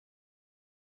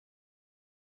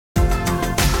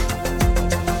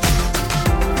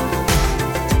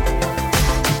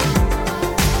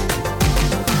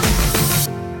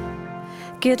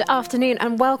Good afternoon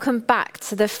and welcome back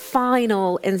to the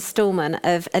final instalment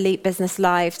of Elite Business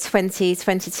Live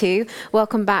 2022.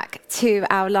 Welcome back to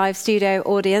our live studio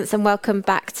audience and welcome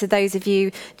back to those of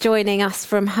you joining us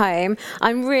from home.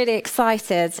 I'm really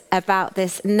excited about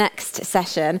this next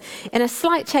session. In a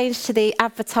slight change to the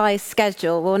advertised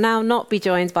schedule, we'll now not be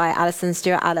joined by Alison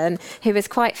Stewart-Allen, who is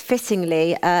quite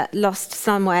fittingly lost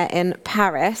somewhere in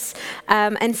Paris.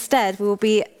 Instead, we will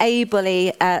be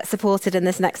ably supported in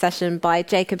this next session by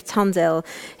Jacob Tundell,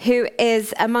 who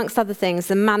is, amongst other things,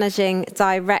 the managing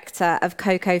director of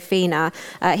Cocofina.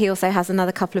 He also has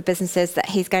another couple of businesses that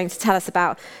he's going to tell us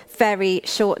about very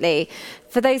shortly.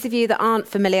 For those of you that aren't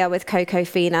familiar with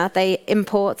Cocofina, they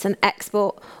import and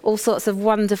export all sorts of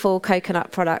wonderful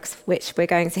coconut products, which we're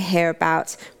going to hear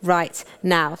about right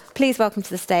now. Please welcome to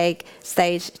the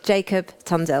stage Jacob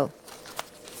Tundell.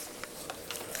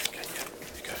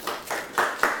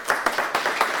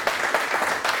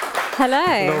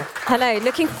 Hello. Hello.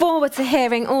 Looking forward to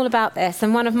hearing all about this.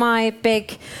 And one of my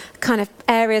big kind of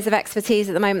areas of expertise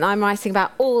at the moment that I'm writing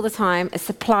about all the time is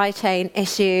supply chain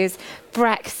issues,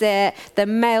 Brexit, the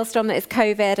maelstrom that is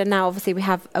COVID, and now obviously we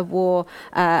have a war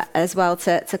as well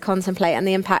to contemplate, and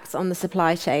the impacts on the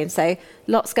supply chain. So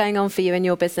lots going on for you in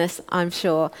your business, I'm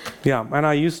sure. Yeah, and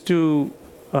I used to,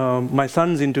 my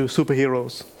son's into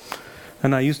superheroes,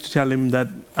 and I used to tell him that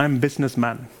I'm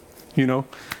businessman, you know.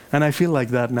 And I feel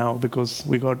like that now because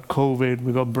we got COVID,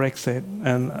 we got Brexit,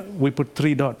 and we put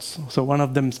 3 dots. So one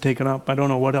of them's taken up. I don't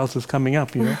know what else is coming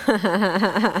up, you know.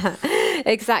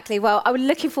 Exactly. Well, I'm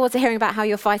looking forward to hearing about how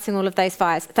you're fighting all of those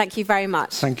fires. Thank you very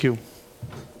much. Thank you.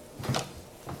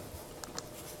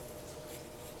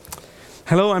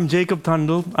 Hello, I'm Jacob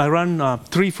Tundell. I run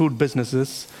 3 food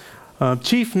businesses.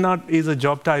 Chief Nut is a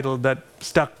job title that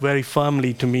stuck very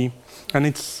firmly to me, and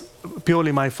it's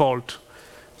purely my fault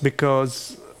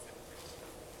because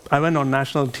I went on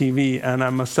national TV and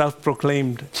I'm a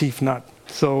self-proclaimed chief nut.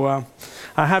 So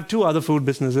I have 2 other food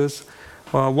businesses.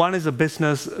 One is a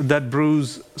business that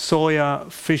brews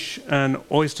soya, fish, and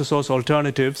oyster sauce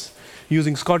alternatives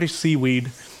using Scottish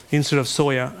seaweed instead of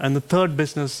soya. And the third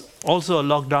business, also a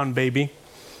lockdown baby.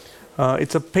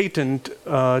 It's a patent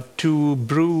to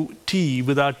brew tea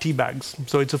without tea bags.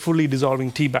 So it's a fully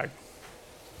dissolving tea bag.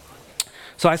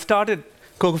 So I started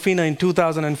Cocofina in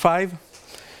 2005.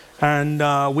 And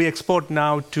we export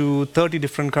now to 30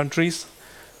 different countries.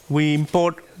 We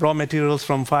import raw materials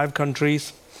from 5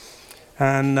 countries.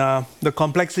 And the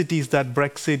complexities that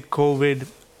Brexit, COVID,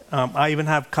 I even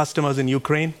have customers in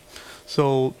Ukraine.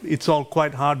 So it's all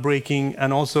quite heartbreaking.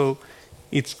 And also,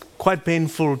 it's quite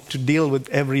painful to deal with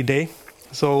every day.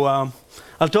 So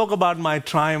I'll talk about my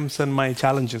triumphs and my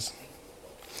challenges.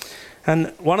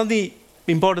 And one of the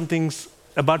important things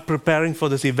about preparing for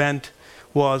this event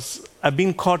was I've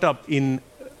been caught up in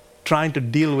trying to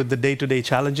deal with the day-to-day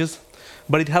challenges,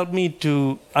 but it helped me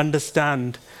to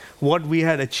understand what we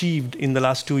had achieved in the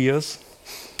last 2 years,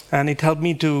 and it helped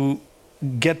me to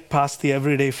get past the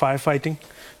everyday firefighting,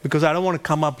 because I don't want to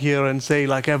come up here and say,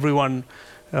 like everyone,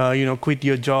 quit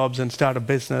your jobs and start a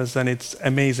business, and it's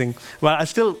amazing. Well, I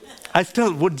still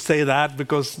would say that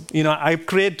because, I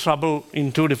create trouble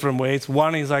in 2 different ways.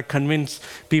 One is I convince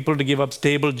people to give up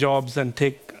stable jobs and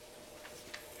take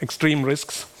extreme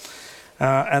risks,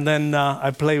 and then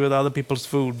I play with other people's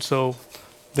food. So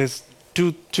there's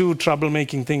two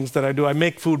troublemaking things that I do. I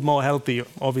make food more healthy,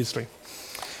 obviously.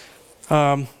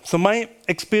 So my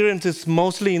experience is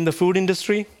mostly in the food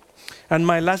industry, and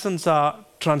my lessons are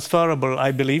transferable,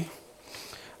 I believe.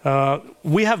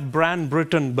 We have Brand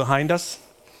Britain behind us,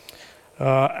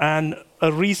 and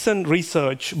a recent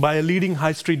research by a leading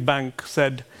high street bank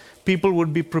said people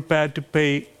would be prepared to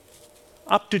pay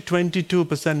up to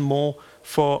 22% more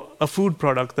for a food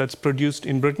product that's produced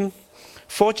in Britain.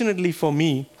 Fortunately for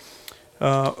me,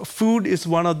 food is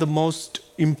one of the most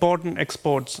important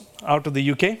exports out of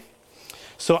the UK.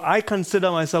 So I consider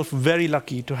myself very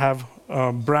lucky to have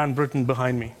Brand Britain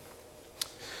behind me.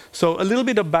 So a little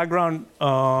bit of background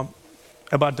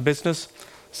about the business.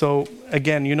 So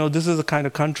again, this is the kind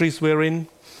of countries we're in.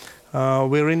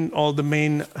 We're in all the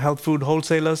main health food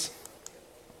wholesalers.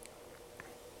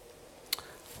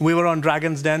 We were on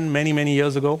Dragon's Den many, many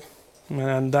years ago,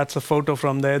 and that's a photo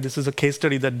from there. This is a case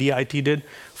study that DIT did.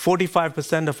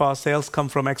 45% of our sales come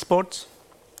from exports.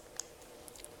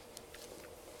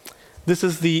 This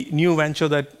is the new venture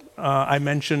that I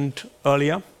mentioned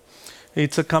earlier.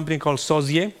 It's a company called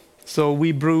Sauzier. So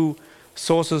we brew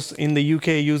sauces in the UK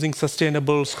using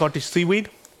sustainable Scottish seaweed.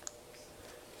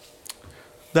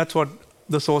 That's what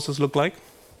the sauces look like.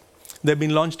 They've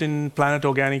been launched in Planet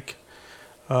Organic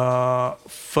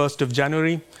 1st of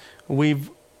January. We've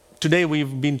Today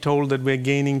we've been told that we're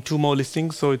gaining 2 more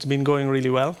listings, so it's been going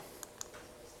really well.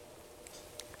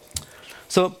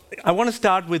 So I want to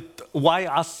start with why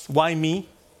us, why me,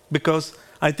 because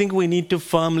I think we need to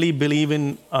firmly believe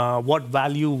in what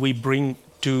value we bring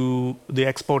to the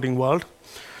exporting world.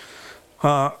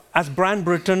 As Brand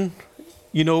Britain,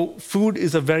 you know, food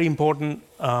is a very important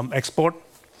export.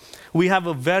 We have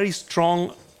a very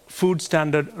strong food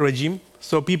standard regime,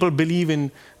 so people believe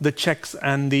in the checks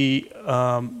and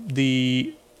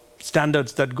the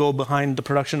standards that go behind the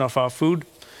production of our food.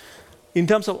 In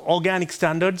terms of organic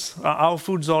standards, our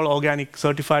food's all organic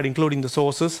certified, including the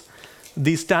sources.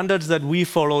 The standards that we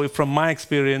follow, from my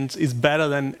experience, is better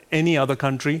than any other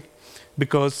country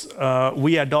because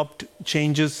we adopt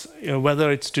changes,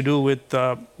 whether it's to do with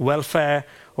welfare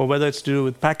or whether it's to do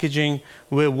with packaging.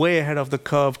 We're way ahead of the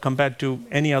curve compared to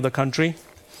any other country.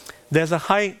 There's a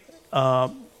high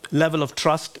level of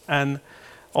trust and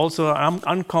also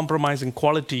uncompromising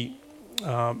quality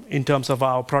in terms of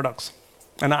our products.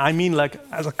 And I mean like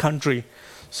as a country.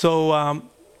 So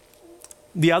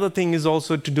the other thing is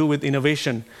also to do with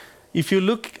innovation. If you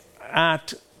look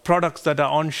at products that are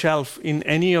on shelf in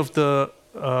any of the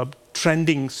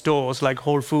trending stores like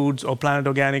Whole Foods or Planet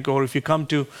Organic, or if you come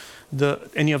to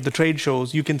any of the trade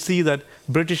shows, you can see that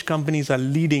British companies are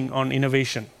leading on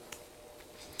innovation.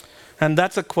 And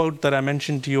that's a quote that I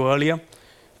mentioned to you earlier.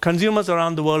 Consumers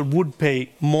around the world would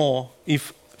pay more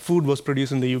if food was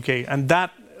produced in the UK. And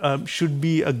that should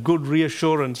be a good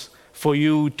reassurance for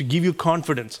you, to give you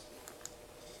confidence.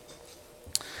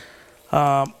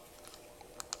 I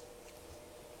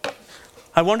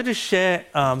wanted to share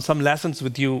some lessons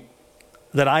with you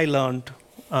that I learned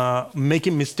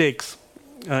making mistakes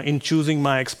in choosing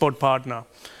my export partner.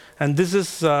 And this is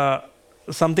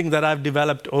something that I've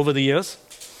developed over the years.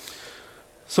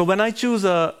 So when I choose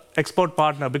an export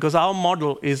partner, because our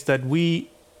model is that we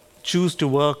choose to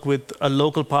work with a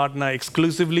local partner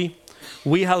exclusively,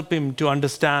 we help him to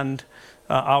understand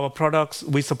our products,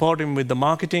 we support him with the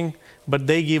marketing, but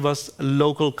they give us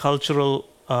local cultural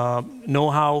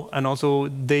know-how, and also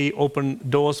they open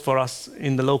doors for us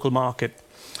in the local market.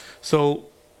 So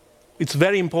it's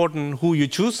very important who you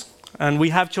choose, and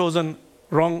we have chosen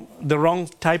the wrong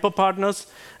type of partners,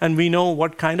 and we know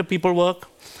what kind of people work.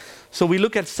 So we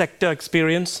look at sector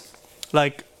experience,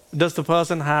 like does the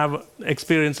person have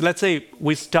experience? Let's say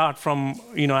we start from,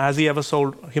 has he ever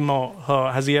sold, him or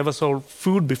her, has he ever sold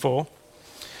food before?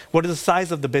 What is the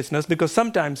size of the business? Because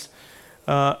sometimes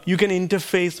you can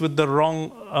interface with the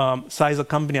wrong size of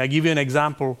company. I give you an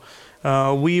example.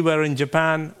 We were in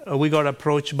Japan. We got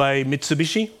approached by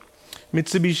Mitsubishi.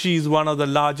 Mitsubishi is one of the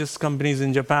largest companies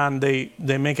in Japan. They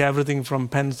make everything from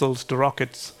pencils to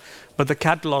rockets. But the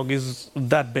catalog is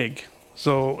that big.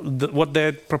 So what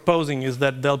they're proposing is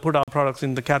that they'll put our products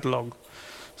in the catalog.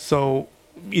 So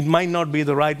it might not be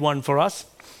the right one for us.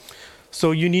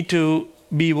 So you need to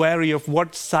be wary of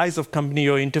what size of company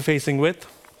you're interfacing with.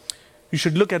 You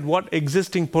should look at what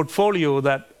existing portfolio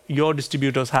that your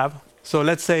distributors have. So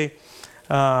let's say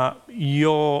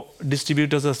your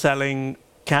distributors are selling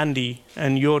candy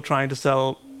and you're trying to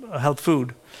sell health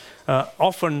food.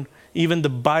 Often, even the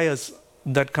buyers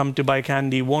that come to buy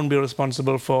candy won't be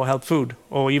responsible for health food.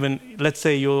 Or even, let's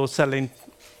say you're selling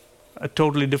a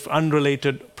totally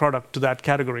unrelated product to that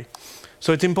category.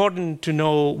 So it's important to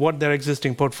know what their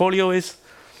existing portfolio is.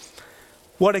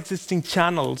 What existing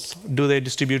channels do they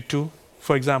distribute to,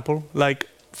 for example? Like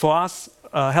for us,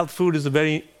 health food is a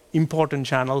very important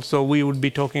channel. So we would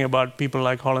be talking about people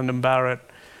like Holland & Barrett.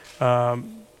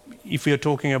 If we are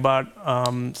talking about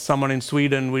someone in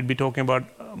Sweden, we'd be talking about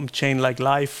a chain like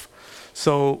Life.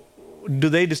 So do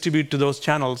they distribute to those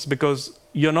channels? Because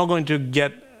you're not going to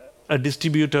get a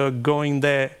distributor going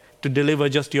there to deliver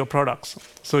just your products.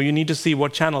 So you need to see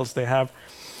what channels they have.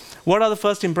 What are the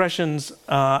first impressions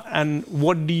and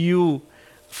what do you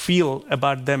feel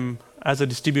about them as a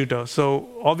distributor? So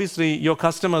obviously your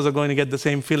customers are going to get the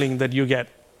same feeling that you get.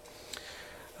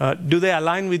 Do they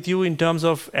align with you in terms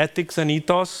of ethics and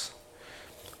ethos?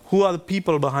 Who are the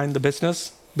people behind the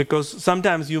business? Because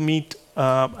sometimes you meet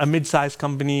a mid-sized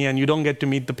company and you don't get to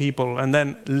meet the people. And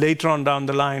then later on down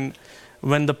the line,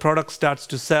 when the product starts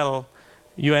to sell,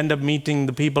 you end up meeting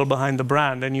the people behind the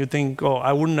brand and you think, oh,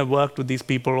 I wouldn't have worked with these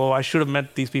people, or I should have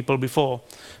met these people before.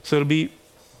 So it'll be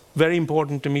very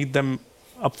important to meet them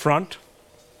up front.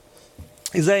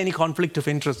 Is there any conflict of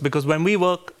interest? Because when we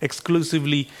work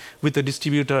exclusively with a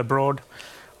distributor abroad,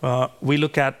 we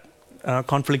look at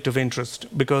conflict of interest.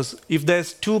 Because if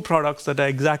there's two products that are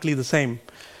exactly the same,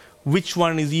 which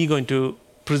one is he going to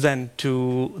present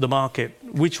to the market?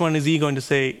 Which one is he going to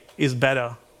say is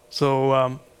better?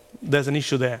 So there's an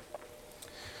issue there.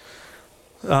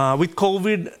 With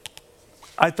COVID,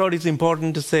 I thought it's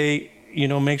important to say,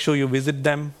 make sure you visit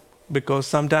them, because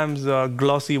sometimes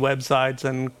glossy websites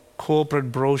and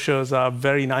corporate brochures are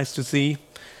very nice to see.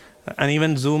 And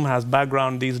even Zoom has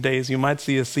background these days. You might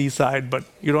see a seaside, but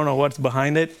you don't know what's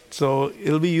behind it. So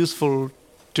it'll be useful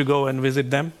to go and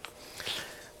visit them.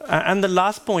 And the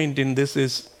last point in this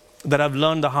is that I've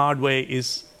learned the hard way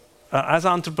is, as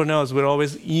entrepreneurs, we're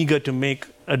always eager to make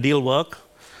a deal work.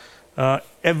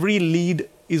 Every lead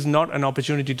is not an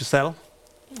opportunity to sell.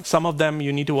 Some of them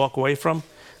you need to walk away from.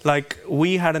 Like,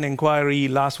 we had an inquiry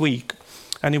last week,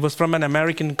 and it was from an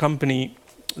American company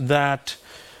that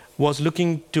was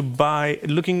looking to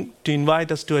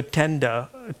invite us to a tender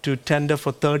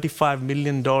for $35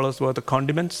 million worth of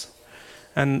condiments.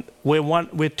 And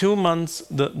we're 2 months,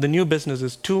 the new business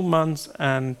is 2 months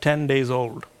and 10 days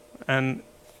old. And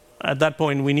at that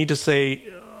point, we need to say,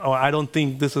 oh, I don't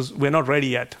think we're not ready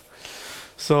yet.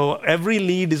 So every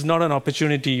lead is not an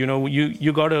opportunity.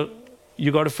 You got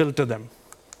to filter them.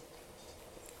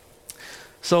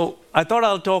 So I thought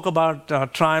I'll talk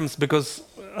about triumphs, because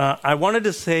I wanted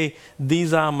to say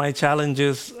these are my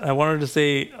challenges. I wanted to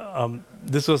say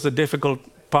this was a difficult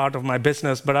part of my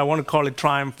business, but I want to call it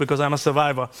triumph because I'm a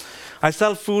survivor. I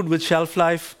sell food with shelf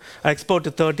life. I export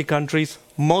to 30 countries,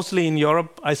 mostly in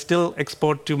Europe. I still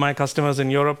export to my customers in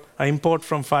Europe. I import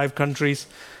from 5 countries.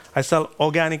 I sell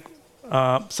organic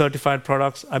certified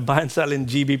products. I buy and sell in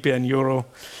GBP and Euro.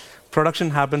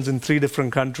 Production happens in 3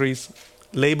 different countries,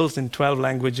 labels in 12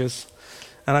 languages.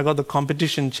 And I got the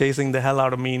competition chasing the hell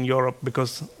out of me in Europe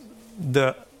because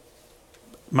the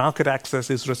market access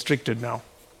is restricted now.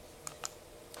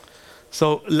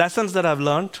 So lessons that I've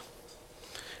learned: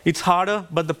 it's harder,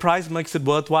 but the price makes it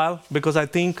worthwhile, because I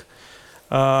think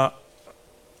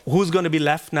who's going to be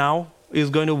left now is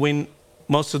going to win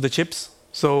most of the chips.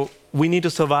 So we need to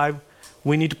survive.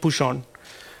 We need to push on.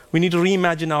 We need to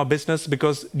reimagine our business,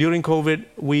 because during COVID,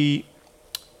 we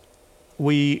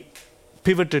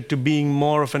pivoted to being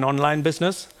more of an online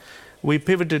business. We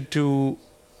pivoted to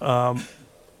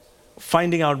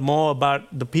finding out more about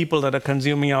the people that are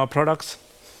consuming our products.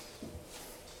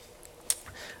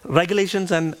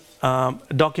 Regulations and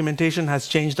documentation has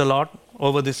changed a lot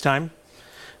over this time,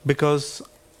 because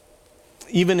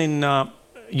even in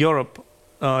Europe,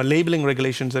 labeling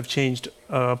regulations have changed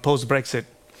post-Brexit.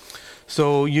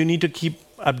 So you need to keep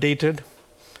updated.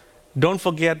 Don't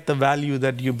forget the value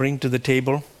that you bring to the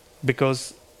table,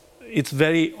 because it's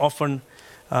very often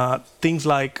things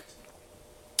like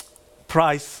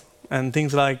price and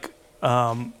things like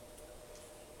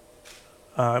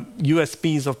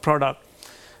USPs of product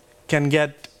can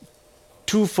get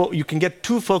too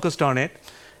focused on it,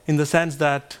 in the sense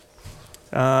that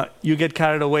you get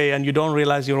carried away and you don't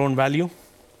realize your own value.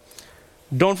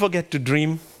 Don't forget to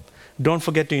dream. Don't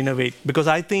forget to innovate, because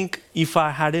I think if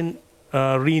I hadn't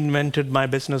reinvented my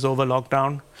business over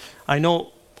lockdown, I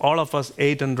know all of us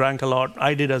ate and drank a lot.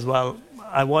 I did as well.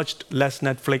 I watched less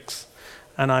Netflix,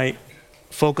 and I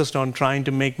focused on trying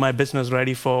to make my business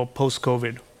ready for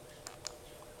post-COVID.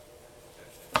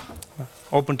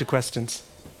 Open to questions.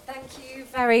 Thank you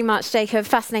very much, Jacob.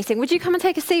 Fascinating. Would you come and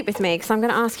take a seat with me? Because I'm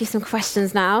going to ask you some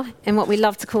questions now in what we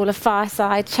love to call a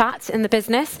fireside chat in the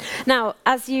business. Now,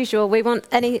 as usual, we want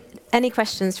any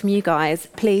questions from you guys.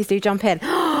 Please do jump in.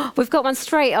 We've got one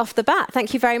straight off the bat.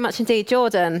 Thank you very much indeed.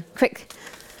 Jordan, quick.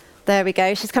 There we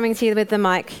go. She's coming to you with the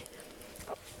mic.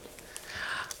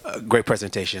 Great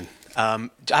presentation. I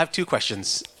have 2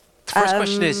 questions. The first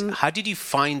question is, how did you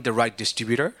find the right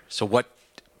distributor? So what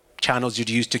channels did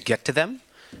you use to get to them?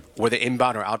 Were they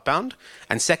inbound or outbound?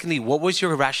 And secondly, what was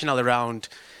your rationale around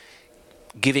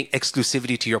giving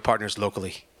exclusivity to your partners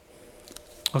locally?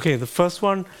 Okay, the first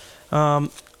one,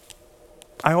 in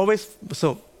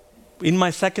my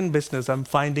second business, I'm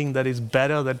finding that it's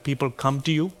better that people come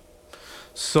to you.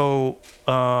 So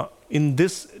in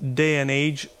this day and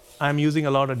age, I'm using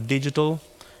a lot of digital,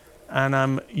 and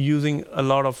I'm using a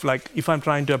lot of, if I'm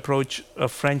trying to approach a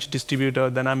French distributor,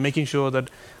 then I'm making sure that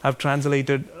I've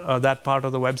translated that part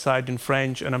of the website in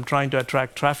French, and I'm trying to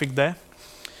attract traffic there.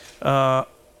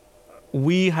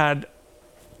 We had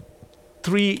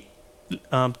 3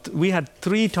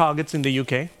 targets in the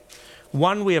UK.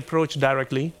 1 we approached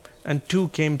directly, and 2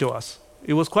 came to us.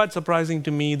 It was quite surprising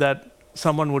to me that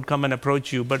someone would come and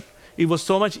approach you, but it was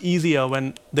so much easier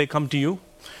when they come to you.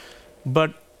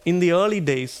 But in the early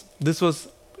days, this was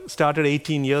started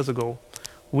 18 years ago,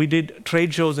 we did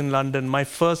trade shows in London. My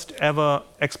first ever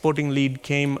exporting lead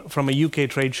came from a UK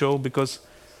trade show, because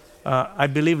I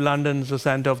believe London is the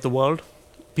center of the world.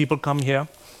 People come here.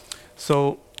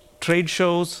 So trade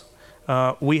shows,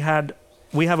 we have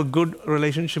a good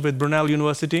relationship with Brunel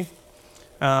University.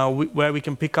 where we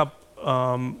can pick up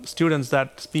students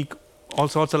that speak all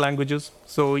sorts of languages.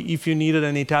 So if you needed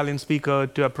an Italian speaker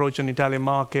to approach an Italian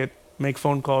market, make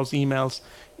phone calls, emails,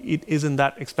 it isn't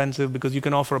that expensive because you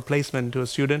can offer a placement to a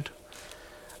student.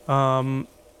 And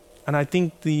I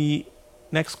think the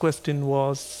next question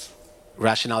was...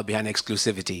 Rationale behind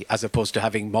exclusivity as opposed to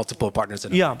having multiple partners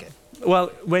in the market. Well,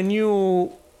 when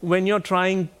you're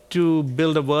trying to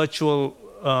build a virtual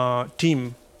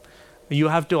team, you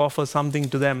have to offer something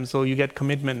to them so you get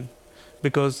commitment.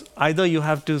 Because either you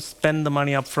have to spend the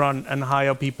money up front and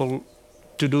hire people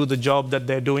to do the job that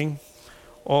they're doing,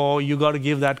 or you got to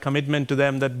give that commitment to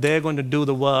them that they're going to do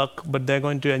the work, but they're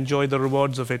going to enjoy the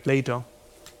rewards of it later.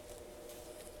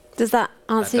 Does that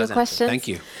answer your question? Thank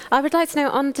you. I would like to know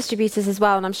on distributors as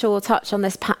well, and I'm sure we'll touch on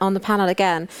this on the panel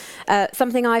again.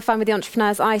 Something I find with the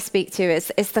entrepreneurs I speak to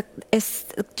is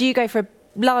do you go for a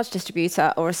large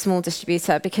distributor or a small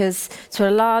distributor? Because to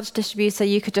a large distributor,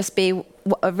 you could just be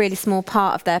a really small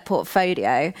part of their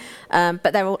portfolio,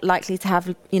 but they're likely to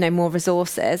have more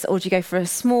resources. Or do you go for a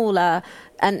smaller,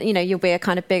 and you'll be a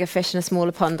kind of bigger fish in a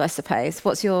smaller pond, I suppose?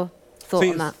 What's your thought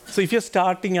on that? So if you're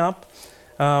starting up,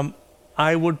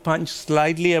 I would punch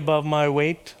slightly above my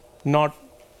weight, not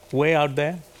way out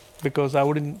there, because I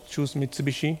wouldn't choose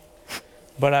Mitsubishi.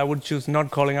 But I would choose, not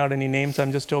calling out any names,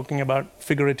 I'm just talking about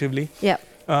figuratively. Yeah.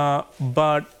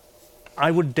 But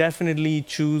I would definitely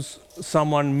choose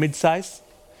someone mid-size,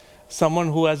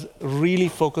 someone who has really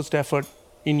focused effort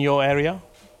in your area,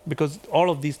 because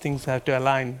all of these things have to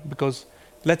align. Because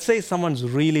let's say someone's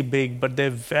really big, but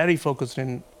they're very focused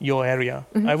in your area.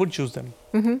 Mm-hmm. I would choose them.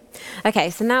 Mm-hmm. Okay,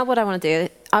 so now what I want to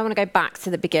do, I want to go back to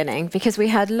the beginning, because we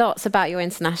heard lots about your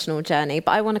international journey,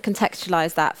 but I want to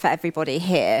contextualize that for everybody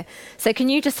here. So can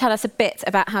you just tell us a bit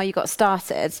about how you got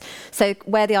started, so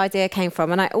where the idea came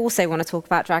from? And I also want to talk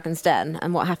about Dragon's Den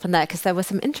and what happened there, because there were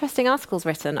some interesting articles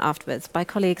written afterwards by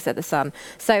colleagues at The Sun.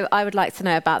 So I would like to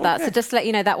know about that. So just to let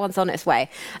you know, that one's on its way.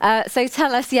 So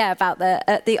tell us, about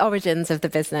the origins of the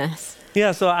business.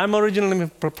 Yeah, so I'm originally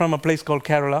from a place called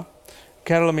Kerala.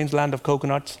 Kerala means land of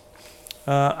coconuts.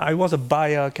 I was a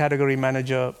buyer category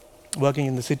manager working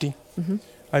in the city. Mm-hmm.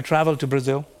 I traveled to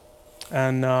Brazil,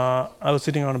 and I was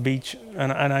sitting on a beach,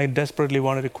 and I desperately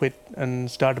wanted to quit and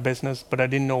start a business, but I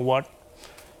didn't know what.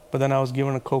 But then I was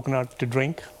given a coconut to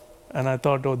drink, and I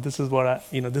thought, this is what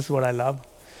I love.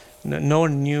 No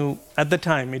one knew at the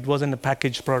time; it wasn't a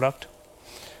packaged product.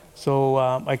 So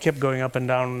I kept going up and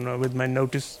down with my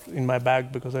notice in my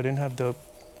bag because I didn't have the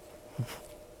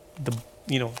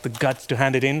guts to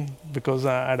hand it in, because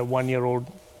I had a 1-year-old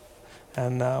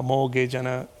and a mortgage and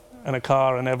a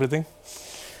car and everything.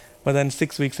 But then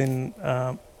 6 weeks in,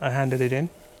 I handed it in,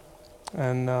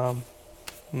 and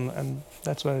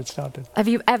that's where it started. Have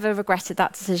you ever regretted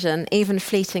that decision, even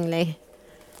fleetingly?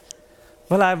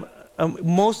 Well,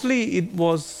 mostly it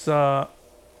was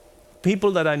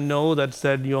people that I know that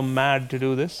said, "You're mad to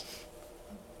do this."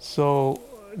 So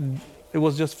it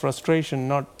was just frustration,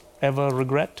 not ever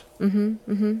regret.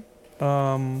 Mm-hmm,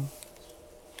 mm-hmm.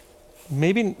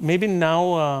 Maybe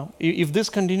now, if this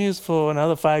continues for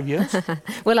another 5 years,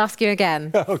 we'll ask you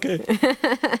again. Okay.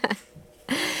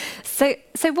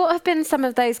 So what have been some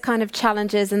of those kind of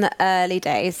challenges in the early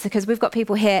days? Because we've got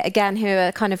people here, again, who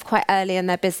are kind of quite early in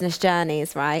their business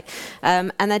journeys, right?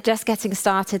 And they're just getting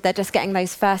started. They're just getting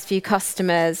those first few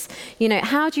customers.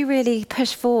 How do you really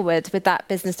push forward with that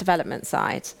business development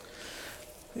side?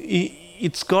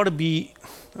 It's got to be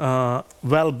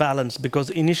well balanced,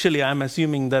 because initially I'm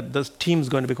assuming that the team's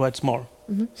going to be quite small.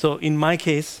 Mm-hmm. So in my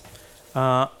case,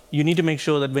 you need to make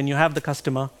sure that when you have the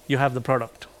customer, you have the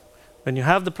product. When you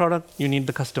have the product, you need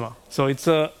the customer. So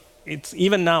it's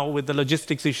even now with the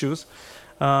logistics issues,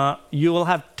 you will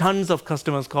have tons of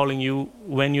customers calling you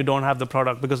when you don't have the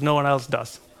product, because no one else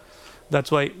does. That's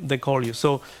why they call you.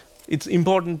 So it's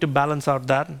important to balance out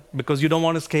that, because you don't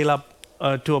want to scale up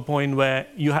to a point where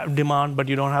you have demand but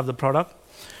you don't have the product.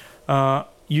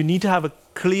 You need to have a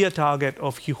clear target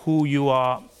of who you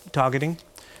are targeting,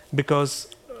 because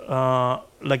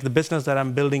like the business that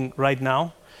I'm building right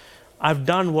now, I've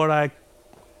done what I've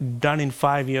done in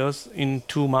 5 years in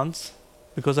 2 months,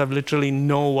 because I've literally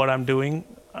know what I'm doing.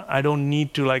 I don't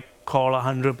need to call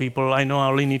 100 people. I know I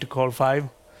only need to call 5.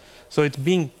 So it's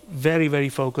being very, very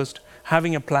focused,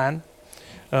 having a plan,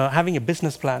 having a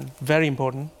business plan, very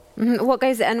important. Mm-hmm. What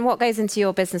goes into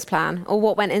your business plan, or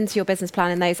what went into your business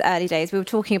plan in those early days? We were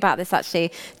talking about this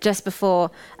actually just before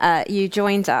you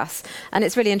joined us, and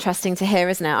it's really interesting to hear,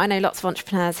 isn't it? I know lots of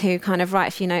entrepreneurs who kind of write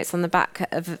a few notes on the back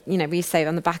of, we say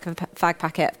on the back of a fag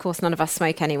packet. Of course, none of us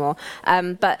smoke anymore,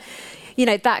 but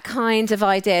that kind of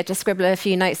idea, just scribble a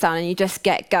few notes down and you just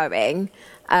get going.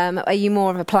 Are you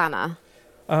more of a planner?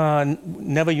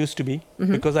 Never used to be,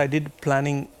 because I did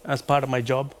planning as part of my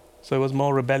job. So I was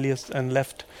more rebellious and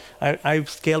left. I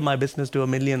scaled my business to $1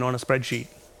 million on a spreadsheet.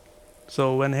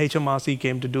 So when HMRC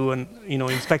came to do an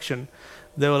inspection,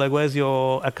 they were like, "Where's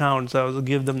your account?" So I was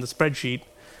give them the spreadsheet,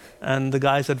 and the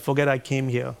guy said, "Forget I came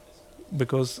here,"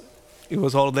 because it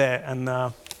was all there, and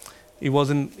it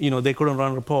wasn't. They couldn't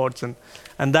run reports, and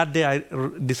that day I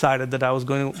decided that I was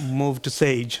going to move to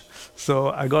Sage.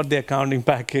 So I got the accounting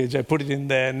package, I put it in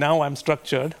there. Now I'm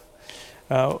structured,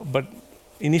 but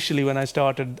initially when I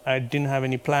started, I didn't have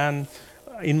any plan.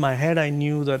 In my head, I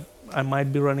knew that I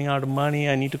might be running out of money.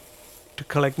 I need to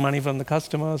collect money from the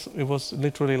customers. It was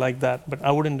literally like that, but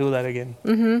I wouldn't do that again.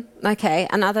 Okay,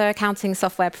 and other accounting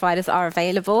software providers are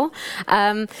available.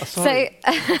 Sorry.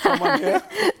 Someone here?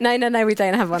 No, we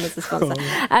don't have one as a sponsor.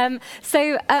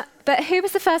 But who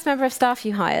was the first member of staff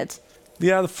you hired?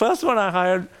 Yeah, the first one I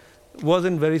hired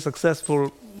wasn't very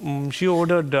successful. She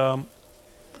ordered,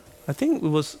 I think it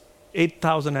was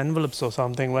 8,000 envelopes or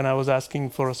something when I was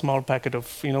asking for a small packet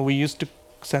of, we used to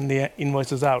send the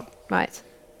invoices out. Right.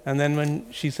 And then when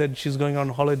she said she's going on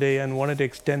holiday and wanted to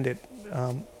extend it,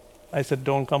 I said,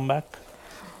 "Don't come back."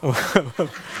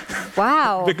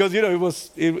 Wow. Because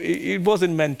it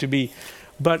wasn't meant to be.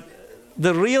 But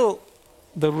the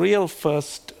real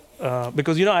first,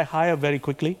 because I hire very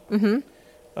quickly,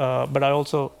 but I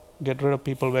also get rid of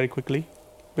people very quickly,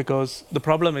 because the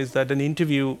problem is that an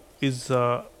interview is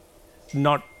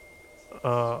not,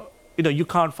 you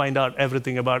can't find out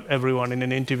everything about everyone in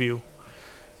an interview.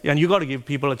 And you got to give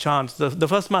people a chance. The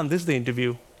first month is the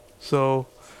interview. So,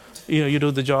 you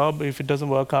do the job. If it doesn't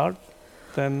work out,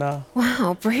 then...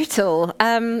 Wow, brutal.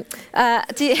 How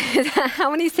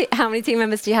many team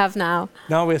members do you have now?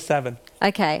 Now we're 7.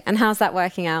 Okay, and how's that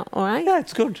working out? All right? Yeah,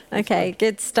 it's good. Okay,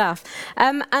 good stuff.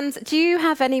 And do you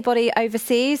have anybody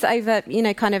overseas over,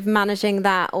 kind of managing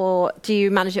that, or do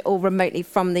you manage it all remotely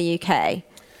from the UK?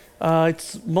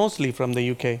 It's mostly from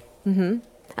the UK.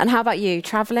 And how about you?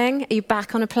 Traveling? Are you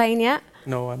back on a plane yet?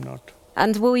 No, I'm not.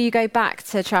 And will you go back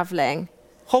to traveling?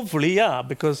 Hopefully, yeah,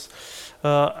 because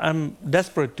I'm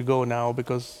desperate to go now,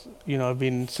 because I've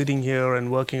been sitting here and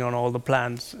working on all the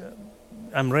plans.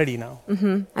 I'm ready now.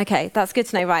 Okay, that's good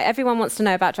to know. Right, everyone wants to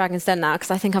know about Dragon's Den now, because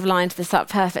I think I've lined this up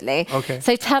perfectly. Okay.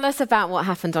 So tell us about what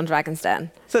happened on Dragon's Den.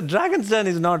 So Dragon's Den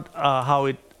is not how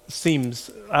it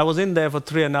seems. I was in there for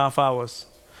 3.5 hours.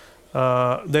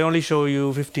 They only show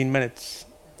you 15 minutes.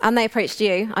 And they approached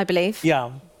you, I believe. Yeah.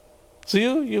 So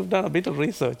you've done a bit of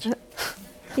research.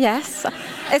 Yes,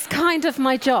 it's kind of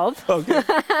my job. Okay.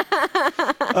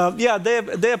 Yeah,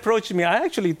 they approached me. I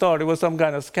actually thought it was some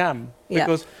kind of scam,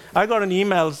 because I got an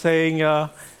email saying, "Yeah,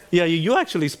 you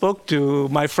actually spoke to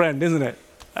my friend, isn't it?"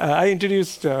 I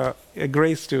introduced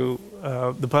Grace to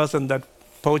the person that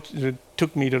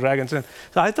took me to Dragon's Den.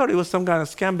 So I thought it was some kind of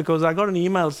scam, because I got an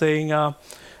email saying,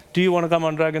 "Do you want to come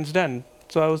on Dragon's Den?"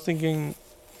 So I was thinking,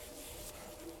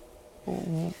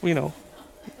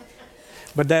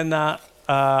 But then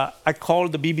I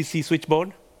called the BBC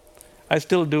switchboard. I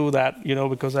still do that,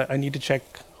 because I need to check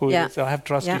who it is. So I have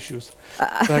trust issues.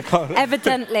 So I called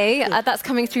Evidently, that's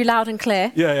coming through loud and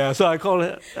clear. Yeah. So I called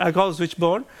the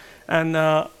switchboard, and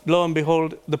lo and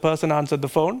behold, the person answered the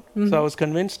phone. So I was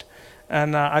convinced,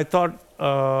 and I thought,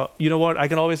 you know what? I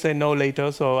can always say no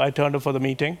later. So I turned up for the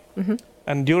meeting.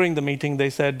 And during the meeting,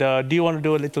 they said, "Do you want to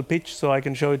do a little pitch so I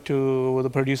can show it to the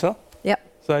producer?" Yep.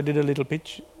 So I did a little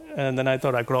pitch, and then I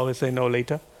thought I could always say no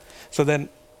later. So then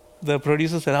the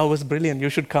producer said, "Oh, it was brilliant. You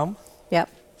should come." Yep.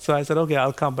 So I said, "Okay,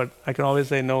 I'll come, but I can always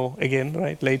say no again,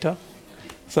 right, later."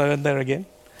 So I went there again.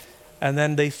 And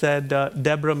then they said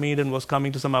Deborah Meaden was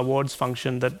coming to some awards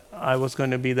function that I was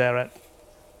going to be there at.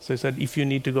 So he said, "If you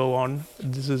need to go on,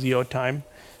 this is your time,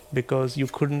 because you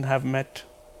couldn't have met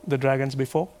the dragons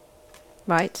before."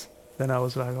 Right. Then I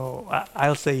was like, "Oh,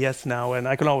 I'll say yes now, and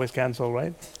I can always cancel,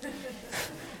 right?"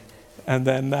 and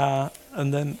then I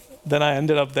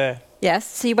ended up there. Yes.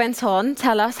 So you went on.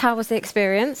 Tell us, how was the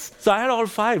experience? So I had all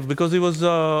 5, because it was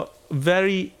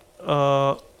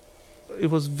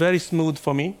very smooth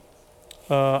for me.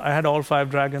 I had all 5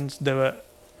 dragons. They were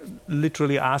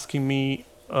literally asking me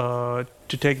to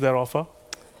take their offer.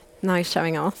 Nice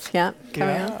showing off. Yeah.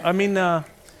 Carry on. I mean,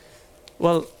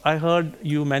 well, I heard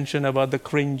you mention about the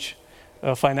cringe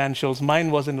financials.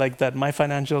 Mine wasn't like that. My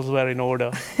financials were in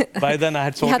order. By then I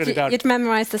had sorted it out. You'd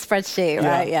memorized the spreadsheet,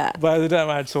 right? Yeah. By the time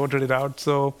I had sorted it out.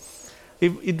 So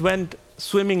it went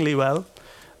swimmingly well.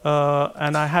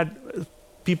 And I had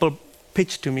people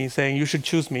pitch to me saying, "You should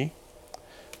choose me."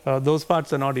 Those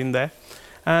parts are not in there.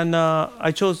 And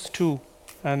I chose 2.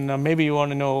 And maybe you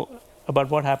want to know about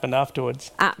what happened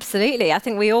afterwards. Absolutely. I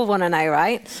think we all want to know,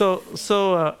 right?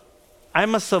 So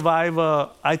I'm a survivor.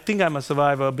 I think I'm a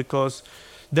survivor because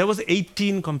there was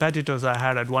 18 competitors I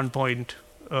had at one point.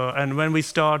 And when we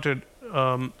started,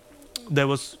 there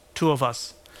was 2 of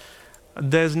us.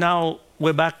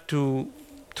 We're back to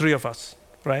 3 of us,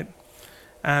 right?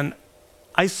 And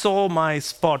I saw my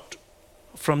spot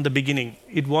from the beginning.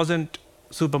 It wasn't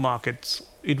supermarkets.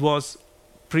 It was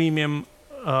premium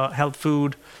health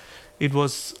food. It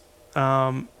was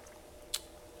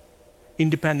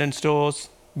independent stores,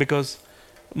 because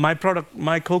my product,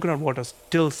 my coconut water,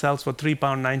 still sells for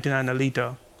 £3.99 a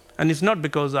litre. And it's not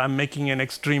because I'm making an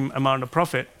extreme amount of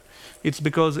profit. It's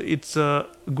because it's a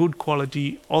good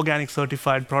quality, organic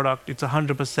certified product. It's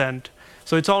 100%.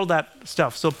 So it's all that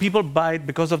stuff. So people buy it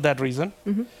because of that reason.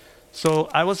 Mm-hmm. So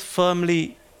I was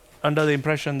firmly under the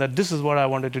impression that this is what I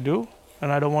wanted to do,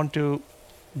 and I don't want to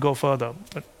go further.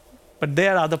 But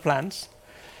there are other plans.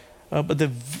 But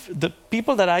the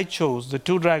people that I chose, the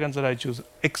 2 dragons that I chose,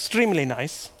 extremely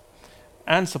nice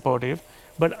and supportive.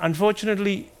 But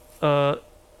unfortunately,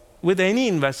 with any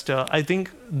investor, I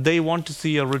think they want to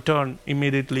see a return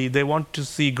immediately. They want to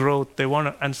see growth.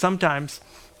 And sometimes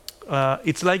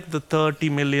it's like the $30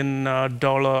 million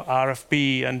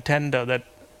RFP and tender that,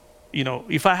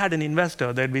 if I had an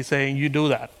investor, they'd be saying, you do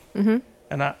that. Mm-hmm.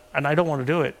 And I don't want to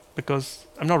do it because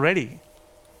I'm not ready.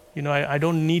 I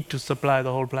don't need to supply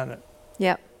the whole planet.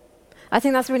 Yeah. I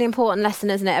think that's a really important lesson,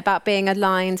 isn't it, about being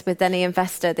aligned with any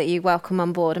investor that you welcome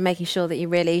on board and making sure that you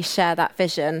really share that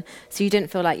vision, so you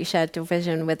didn't feel like you shared your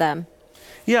vision with them.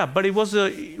 Yeah, but it was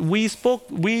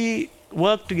we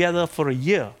worked together for a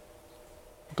year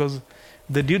because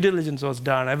the due diligence was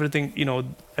done, everything,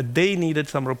 they needed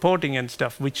some reporting and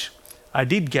stuff, which I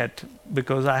did get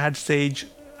because I had Sage.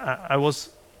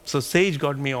 So Sage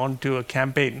got me onto a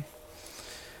campaign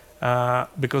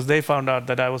because they found out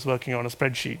that I was working on a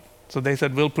spreadsheet. So they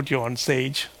said, we'll put you on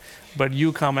Sage, but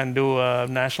you come and do a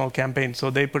national campaign. So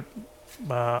they put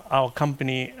our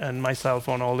company and myself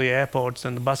on all the airports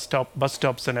and the bus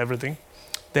stops and everything.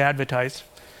 They advertised.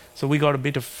 So we got a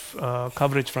bit of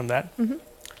coverage from that. Mm-hmm.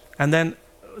 And then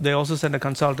they also sent a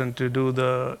consultant to do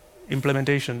the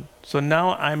implementation. So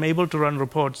now I'm able to run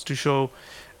reports to show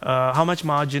how much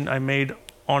margin I made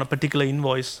on a particular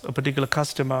invoice, a particular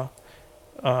customer,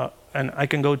 and I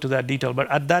can go to that detail.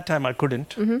 But at that time, I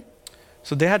couldn't. Mm-hmm.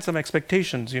 So they had some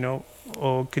expectations,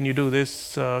 oh, can you do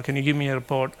this? Can you give me a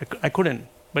report? I couldn't.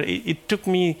 But it took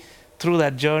me through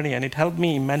that journey, and it helped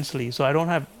me immensely. So I don't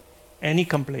have any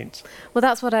complaints. Well,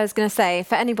 that's what I was going to say.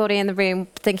 For anybody in the room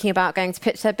thinking about going to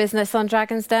pitch their business on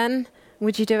Dragon's Den,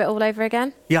 would you do it all over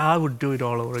again? Yeah, I would do it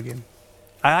all over again.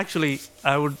 I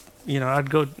would, I'd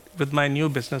go with my new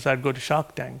business, I'd go to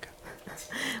Shark Tank.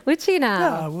 Would you now?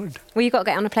 Yeah, I would. Well, you've got to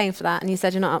get on a plane for that, and you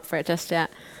said you're not up for it just yet.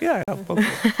 Yeah, okay.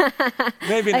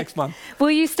 Maybe next month.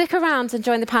 Will you stick around and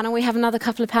join the panel? We have another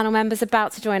couple of panel members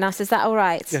about to join us. Is that all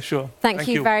right? Yeah, sure. Thank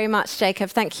you very much,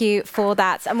 Jacob. Thank you for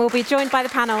that. And we'll be joined by the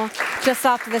panel just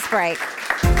after this break.